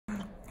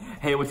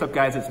Hey, what's up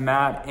guys, it's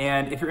Matt,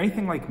 and if you're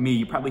anything like me,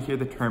 you probably hear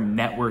the term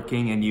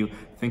networking and you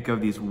think of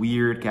these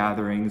weird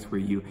gatherings where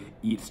you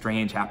eat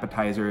strange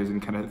appetizers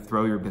and kind of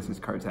throw your business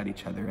cards at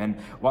each other. And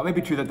while it may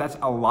be true that that's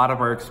a lot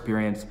of our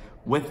experience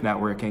with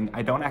networking,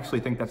 I don't actually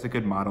think that's a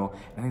good model.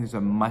 I think there's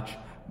a much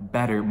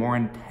better, more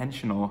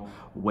intentional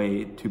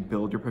way to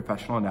build your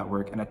professional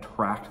network and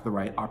attract the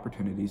right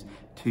opportunities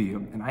to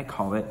you. And I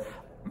call it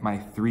my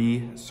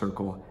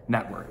 3-circle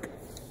network.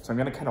 So I'm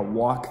gonna kind of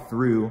walk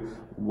through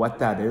what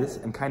that is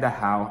and kind of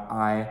how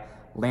I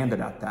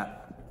landed at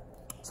that.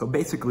 So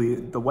basically,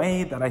 the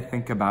way that I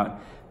think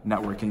about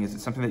networking is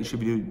it's something that you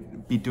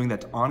should be doing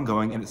that's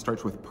ongoing, and it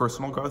starts with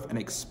personal growth and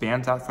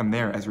expands out from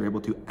there as you're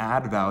able to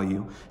add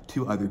value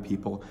to other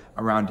people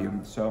around you.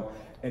 So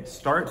it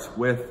starts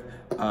with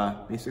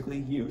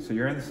basically you. So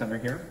you're in the center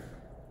here,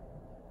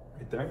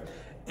 right there.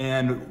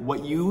 And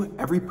what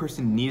every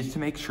person needs to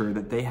make sure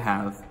that they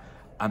have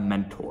a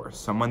mentor,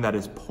 someone that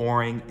is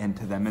pouring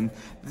into them. And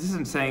this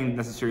isn't saying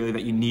necessarily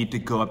that you need to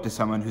go up to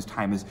someone whose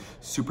time is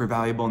super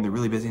valuable and they're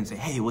really busy and say,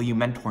 hey, will you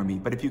mentor me?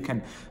 But if you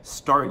can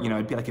start,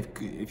 it'd be like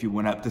if you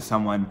went up to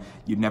someone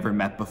you'd never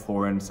met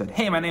before and said,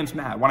 hey, my name's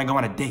Matt, I wanna go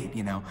on a date,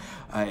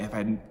 if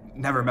I'd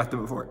never met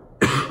them before.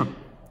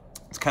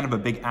 It's kind of a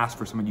big ask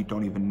for someone you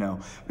don't even know.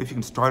 But if you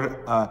can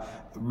start,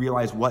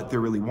 realize what they're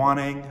really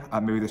wanting,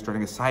 maybe they're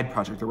starting a side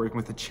project, they're working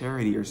with a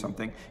charity or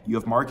something, you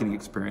have marketing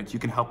experience, you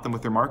can help them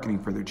with their marketing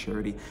for their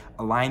charity.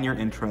 Align your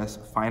interests,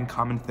 find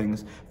common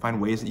things,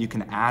 find ways that you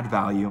can add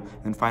value,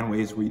 and find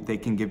ways where they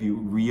can give you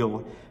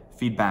real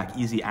feedback,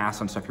 easy asks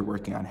on stuff you're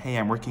working on. Hey,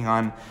 I'm working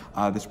on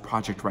this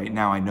project right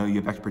now. I know you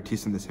have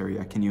expertise in this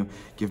area. Can you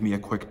give me a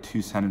quick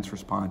 2-sentence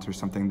response or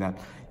something that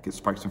could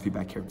spark some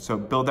feedback here? So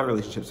build that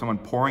relationship, someone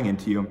pouring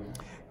into you.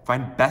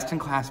 Find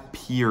best-in-class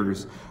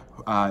peers,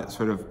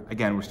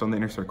 again, we're still in the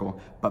inner circle,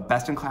 but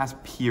best-in-class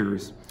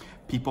peers,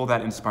 people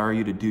that inspire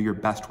you to do your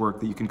best work,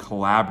 that you can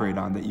collaborate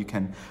on, that you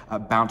can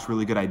bounce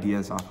really good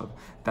ideas off of.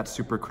 That's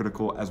super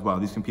critical as well.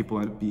 These can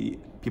be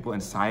people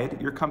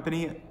inside your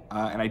company,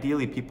 and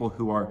ideally people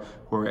who are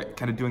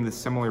kind of doing the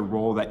similar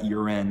role that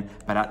you're in,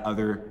 but at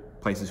other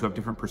places, who have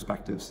different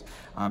perspectives.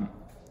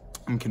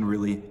 And can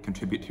really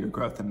contribute to your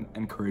growth and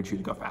encourage you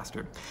to go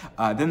faster.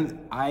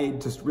 Then I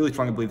just really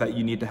strongly believe that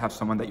you need to have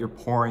someone that you're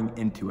pouring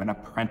into, an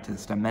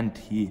apprentice, a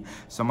mentee,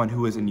 someone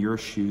who was in your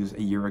shoes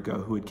a year ago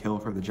who would kill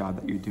for the job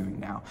that you're doing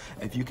now.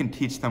 If you can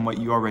teach them what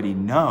you already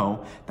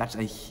know, that's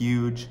a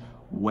huge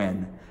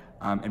win.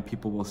 And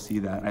people will see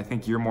that. I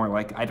think you're more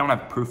like, I don't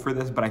have proof for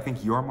this, but I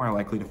think you're more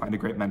likely to find a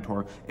great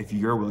mentor if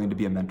you're willing to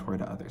be a mentor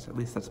to others. At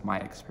least that's my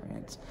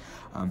experience.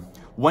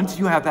 Once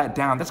you have that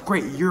down, that's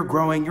great. You're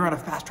growing, you're on a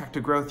fast track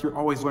to growth, you're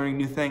always learning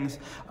new things.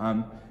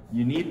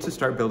 You need to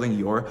start building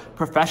your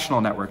professional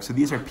network. So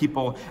these are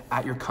people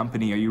at your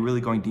company. Are you really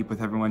going deep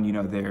with everyone you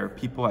know there?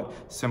 People at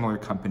similar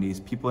companies,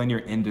 people in your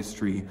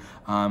industry.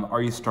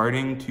 Are you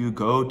starting to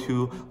go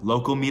to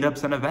local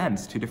meetups and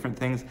events, to different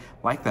things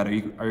like that?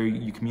 Are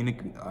you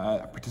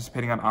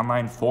participating on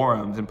online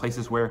forums and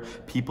places where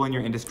people in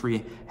your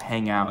industry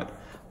hang out?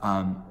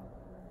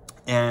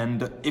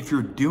 And if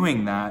you're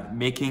doing that,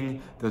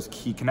 making those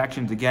key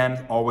connections,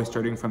 again, always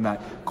starting from that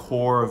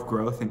core of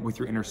growth and with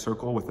your inner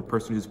circle, with the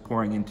person who's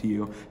pouring into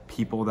you,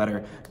 people that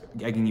are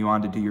egging you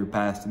on to do your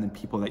best, and then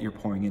people that you're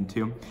pouring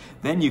into,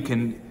 then you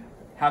can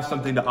have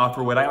something to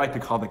offer what I like to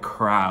call the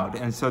crowd.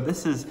 And so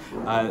this is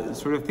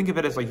think of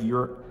it as like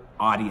your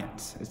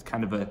audience. It's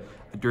kind of a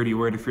dirty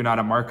word if you're not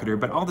a marketer,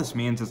 but all this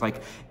means is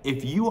like,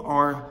 if you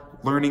are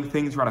learning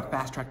things, you're on a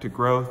fast track to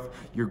growth,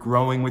 you're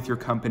growing with your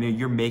company,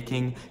 you're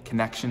making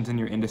connections in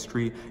your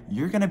industry,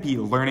 you're gonna be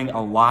learning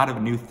a lot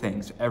of new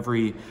things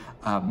every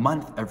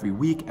month, every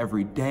week,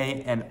 every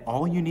day, and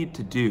all you need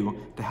to do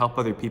to help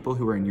other people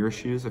who were in your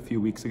shoes a few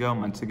weeks ago,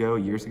 months ago,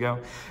 years ago,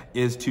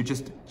 is to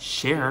just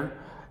share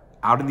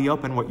out in the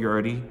open what you're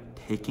already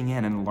taking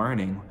in and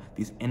learning,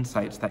 these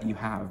insights that you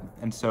have.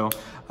 And so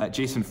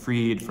Jason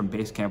Fried from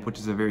Basecamp, which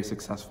is a very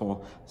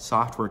successful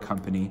software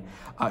company,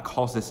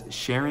 calls this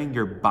sharing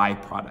your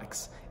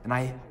byproducts. And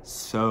I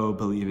so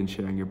believe in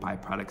sharing your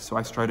byproducts. So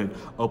I started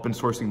open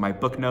sourcing my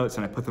book notes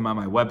and I put them on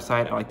my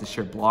website. I like to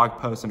share blog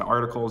posts and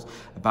articles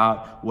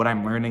about what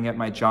I'm learning at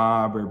my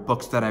job, or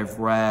books that I've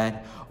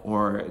read,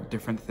 or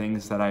different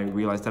things that I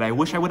realized that I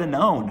wish I would have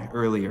known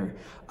earlier.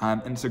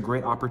 And it's a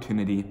great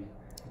opportunity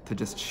to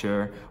just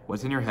share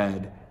what's in your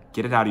head,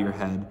 get it out of your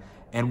head.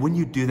 And when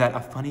you do that, a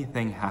funny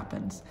thing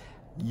happens.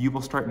 You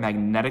will start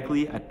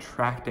magnetically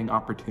attracting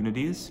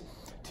opportunities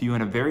to you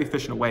in a very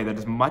efficient way that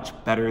is much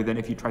better than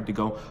if you tried to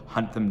go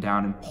hunt them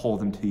down and pull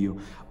them to you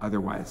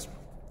otherwise.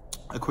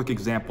 A quick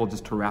example,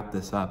 just to wrap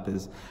this up,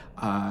 is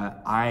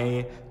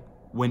I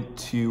went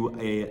to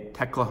a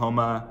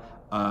Techlahoma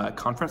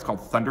conference called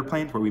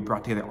Thunderplanes, where we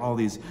brought together all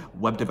these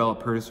web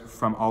developers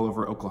from all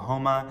over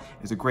Oklahoma.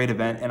 It was a great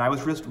event, and I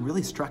was just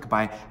really struck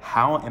by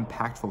how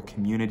impactful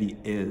community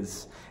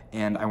is.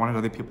 And I wanted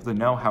other people to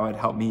know how it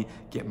helped me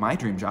get my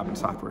dream job in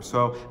software.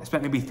 So I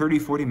spent maybe 30,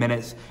 40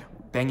 minutes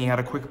banging out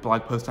a quick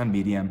blog post on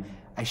Medium.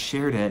 I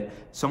shared it.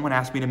 Someone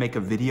asked me to make a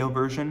video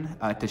version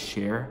to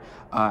share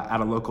at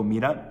a local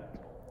meetup.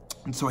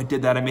 And so I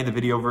did that. I made the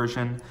video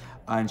version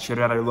and shared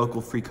it at our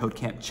local free code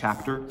camp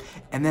chapter.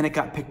 And then it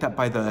got picked up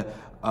by the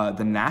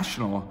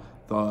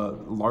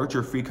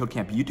larger free code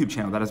camp YouTube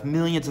channel that has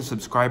millions of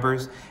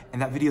subscribers.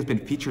 And that video has been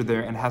featured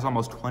there and has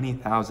almost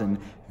 20,000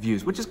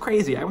 views, which is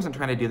crazy. I wasn't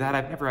trying to do that.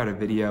 I've never had a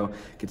video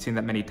get seen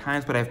that many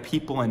times, but I have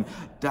people in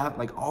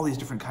like all these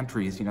different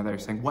countries, that are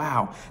saying,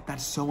 wow,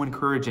 that's so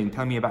encouraging.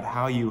 Tell me about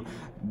how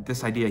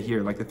this idea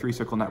here, like the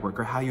 3-Circle Network,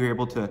 or how you're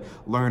able to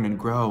learn and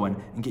grow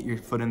and get your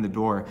foot in the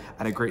door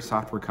at a great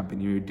software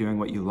company. You're doing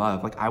what you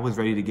love. Like I was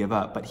ready to give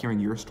up, but hearing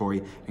your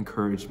story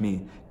encouraged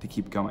me to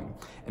keep going.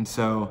 And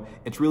so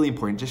it's really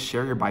important. Just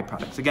share your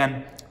byproducts.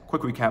 Again,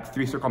 quick recap,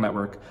 3-Circle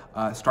Network.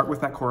 Start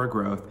with that core of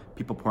growth,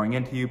 people pouring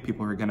into you,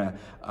 people who are gonna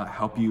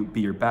help you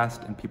be your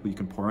best, and people you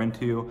can pour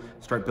into.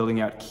 Start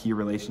building out key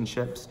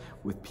relationships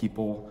with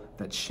people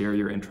that share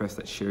your interests,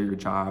 that share your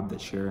job,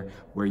 that share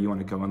where you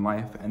wanna go in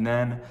life. And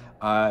then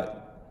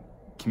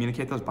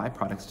communicate those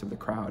byproducts to the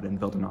crowd and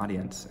build an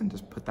audience, and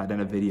just put that in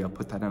a video,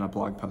 put that in a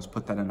blog post,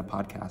 put that in a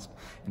podcast,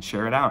 and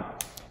share it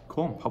out.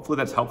 Cool, hopefully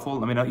that's helpful.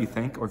 Let me know what you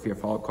think, or if you have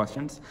follow-up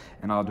questions,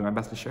 and I'll do my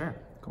best to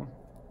share. Cool,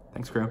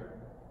 thanks crew.